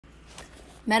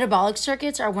Metabolic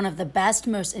circuits are one of the best,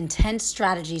 most intense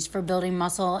strategies for building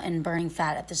muscle and burning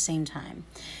fat at the same time.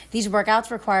 These workouts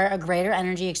require a greater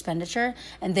energy expenditure,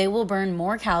 and they will burn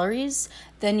more calories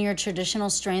than your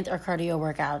traditional strength or cardio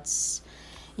workouts.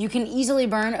 You can easily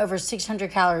burn over 600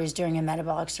 calories during a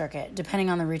metabolic circuit, depending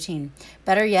on the routine.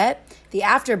 Better yet, the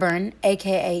afterburn,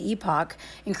 aka EPOC,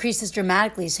 increases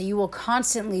dramatically, so you will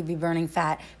constantly be burning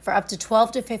fat for up to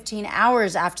 12 to 15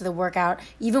 hours after the workout,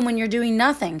 even when you're doing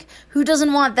nothing. Who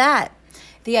doesn't want that?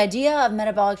 The idea of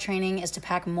metabolic training is to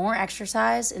pack more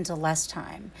exercise into less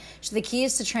time. So the key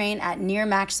is to train at near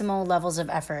maximal levels of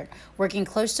effort, working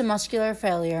close to muscular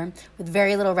failure with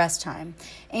very little rest time.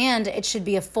 And it should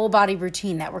be a full body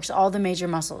routine that works all the major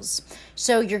muscles.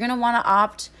 So you're going to want to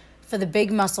opt for the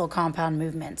big muscle compound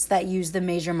movements that use the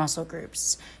major muscle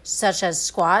groups, such as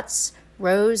squats,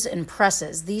 rows, and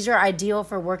presses. These are ideal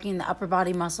for working the upper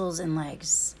body muscles and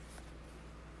legs.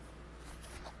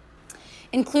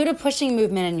 Include a pushing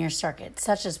movement in your circuit,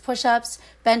 such as push-ups,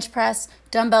 bench press,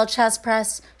 dumbbell chest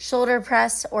press, shoulder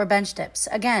press, or bench dips.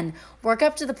 Again, work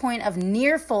up to the point of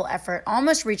near full effort,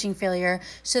 almost reaching failure,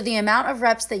 so the amount of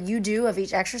reps that you do of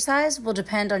each exercise will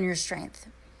depend on your strength.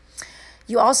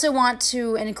 You also want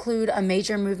to include a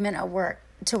major movement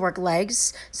to work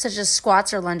legs, such as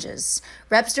squats or lunges.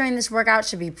 Reps during this workout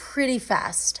should be pretty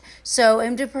fast, so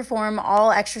aim to perform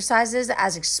all exercises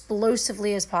as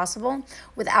explosively as possible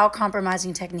without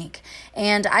compromising technique.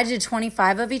 And I did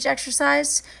 25 of each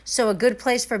exercise, so a good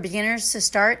place for beginners to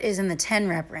start is in the 10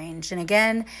 rep range. And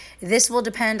again, this will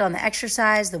depend on the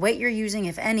exercise, the weight you're using,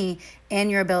 if any,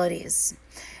 and your abilities.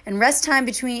 And rest time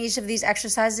between each of these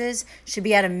exercises should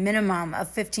be at a minimum of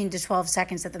 15 to 12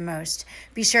 seconds at the most.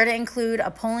 Be sure to include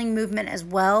a pulling movement as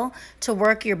well to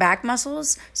work your back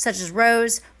muscles, such as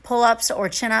rows, pull-ups, or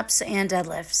chin-ups and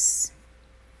deadlifts.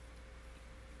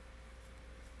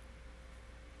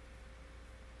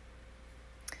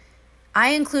 I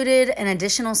included an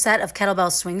additional set of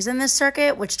kettlebell swings in this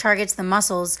circuit, which targets the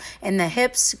muscles in the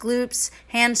hips, glutes,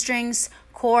 hamstrings,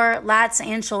 core, lats,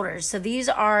 and shoulders. So these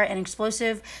are an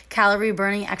explosive calorie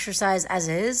burning exercise as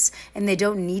is, and they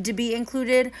don't need to be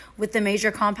included with the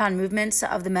major compound movements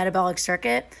of the metabolic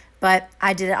circuit, but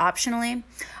I did it optionally.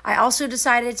 I also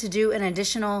decided to do an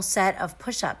additional set of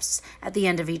push-ups at the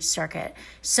end of each circuit.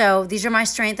 So these are my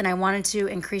strength, and I wanted to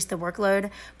increase the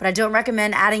workload, but I don't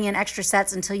recommend adding in extra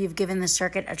sets until you've given the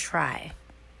circuit a try.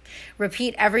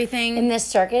 Repeat everything in this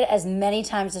circuit as many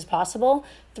times as possible,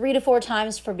 3 to 4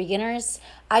 times for beginners.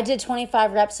 I did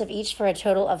 25 reps of each for a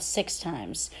total of 6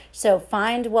 times. So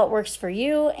find what works for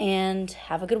you and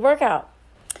have a good workout.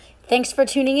 Thanks for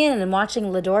tuning in and watching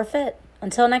Lador Fit.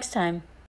 Until next time.